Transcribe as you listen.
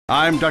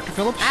I'm Dr.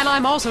 Phillips. And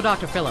I'm also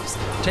Dr. Phillips.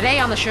 Today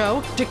on the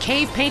show, do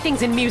cave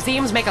paintings in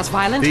museums make us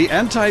violent? The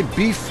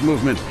anti-beef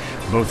movement.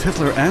 Both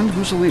Hitler and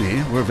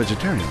Mussolini were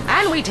vegetarians.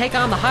 And we take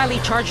on the highly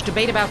charged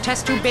debate about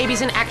test tube babies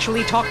and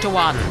actually talk to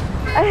one.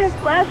 I have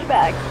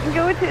flashbacks and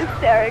go into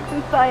hysterics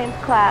in science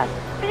class.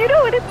 Do you know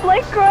what it's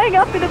like growing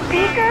up in a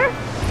beaker?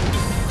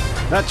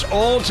 That's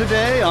all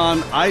today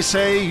on I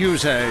Say, You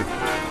Say.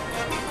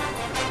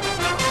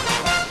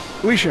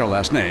 We share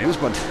last names,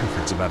 but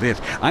that's about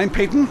it. I'm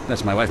Peyton,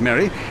 that's my wife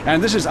Mary,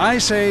 and this is I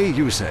Say,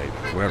 You Say,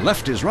 where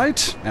left is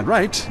right and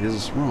right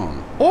is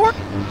wrong. Or...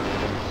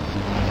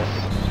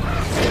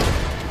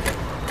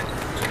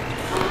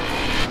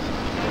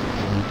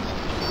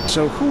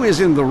 So who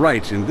is in the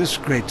right in this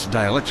great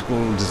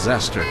dialectical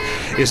disaster?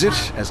 Is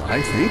it, as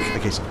I think, a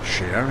case of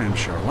share and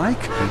share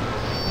alike?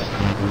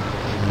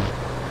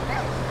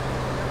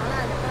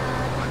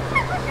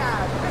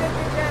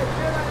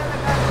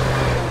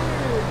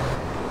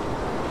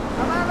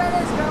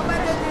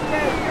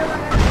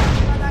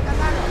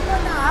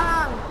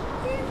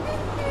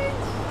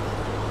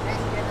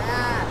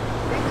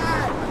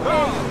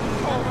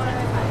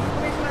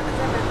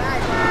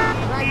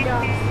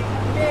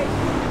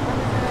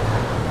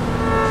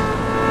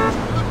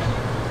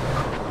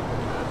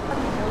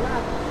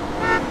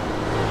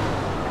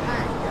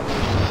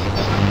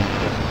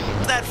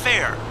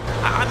 Fair.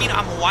 I mean,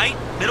 I'm white,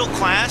 middle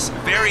class,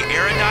 very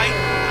erudite,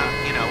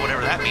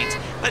 whatever that means,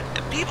 but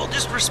people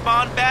just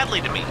respond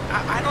badly to me.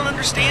 I don't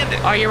understand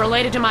it. Are you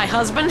related to my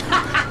husband?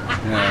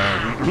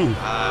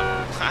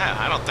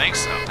 I don't think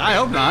so. I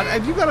hope not.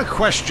 Have you got a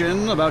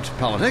question about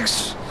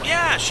politics?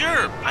 Yeah,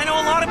 sure. I know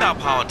a lot about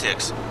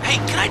politics. Hey,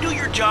 can I do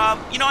your job?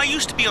 You know, I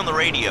used to be on the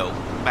radio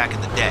back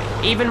in the day.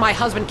 Even my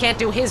husband can't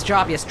do his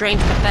job, you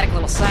strange, pathetic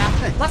little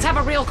sap. Let's have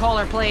a real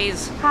caller,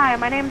 please. Hi,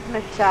 my name's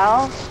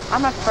Michelle.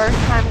 I'm a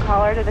first-time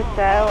caller to the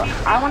show.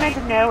 I wanted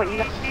to know what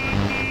you...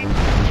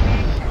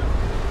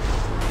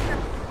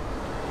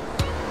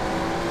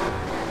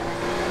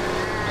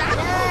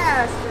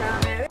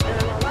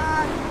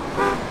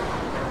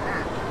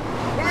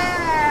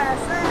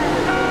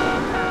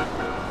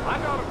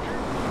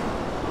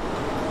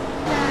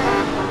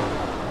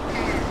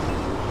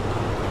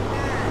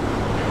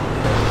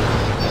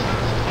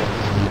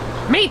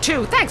 Me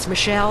too. Thanks,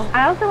 Michelle.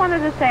 I also wanted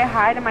to say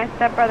hi to my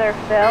stepbrother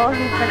Phil,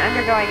 who's been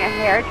undergoing a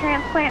hair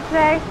transplant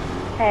today.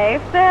 Hey,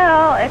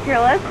 Phil, if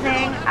you're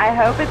listening, I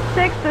hope it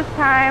sticks this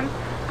time.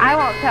 I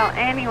won't tell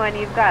anyone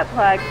you've got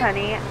plugs,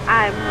 honey.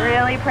 I'm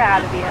really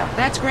proud of you.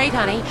 That's great,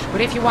 honey.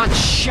 But if you want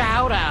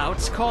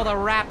shout-outs, call the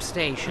rap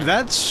station.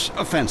 That's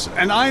offensive,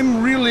 and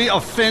I'm really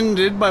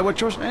offended by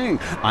what you're saying.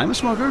 I'm a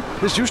smoker.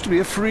 This used to be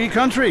a free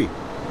country.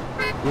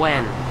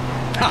 When?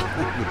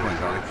 Ha! Good point,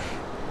 darling.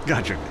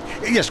 Gotcha.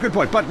 Yes, good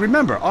point. But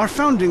remember, our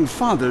founding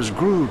fathers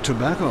grew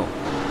tobacco.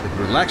 It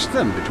relaxed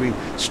them between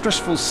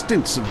stressful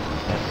stints of...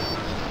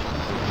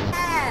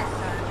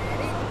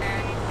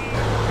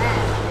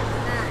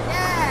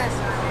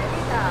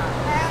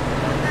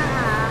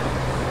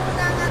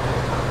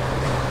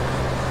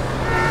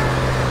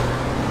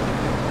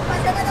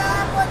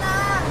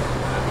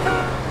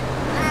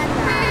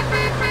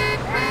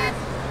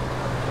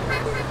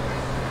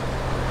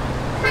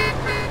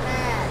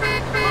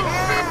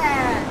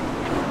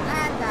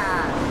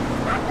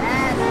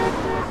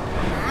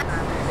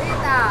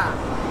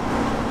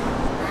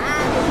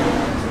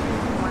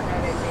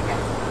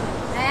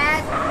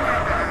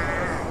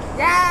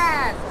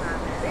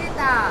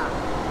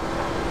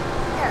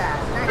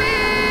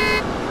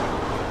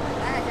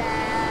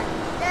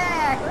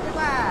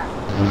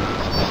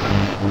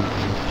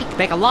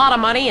 Make a lot of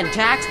money in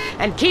tax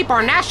and keep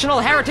our national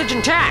heritage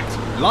intact.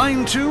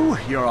 Line 2,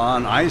 you're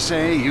on I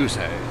Say, You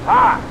Say.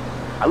 Ah,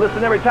 I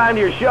listen every time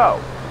to your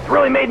show. It's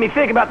really made me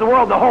think about the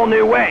world in a whole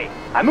new way.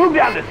 I moved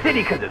out of the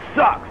city because it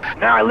sucks.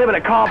 Now I live in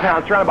a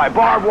compound surrounded by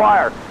barbed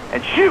wire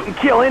and shoot and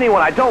kill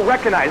anyone I don't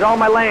recognize on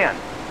my land.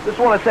 Just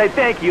want to say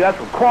thank you. That's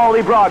some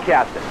quality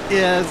broadcasting.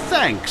 Yeah,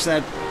 thanks.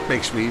 That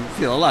makes me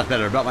feel a lot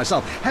better about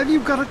myself. Have you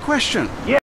got a question? Yeah.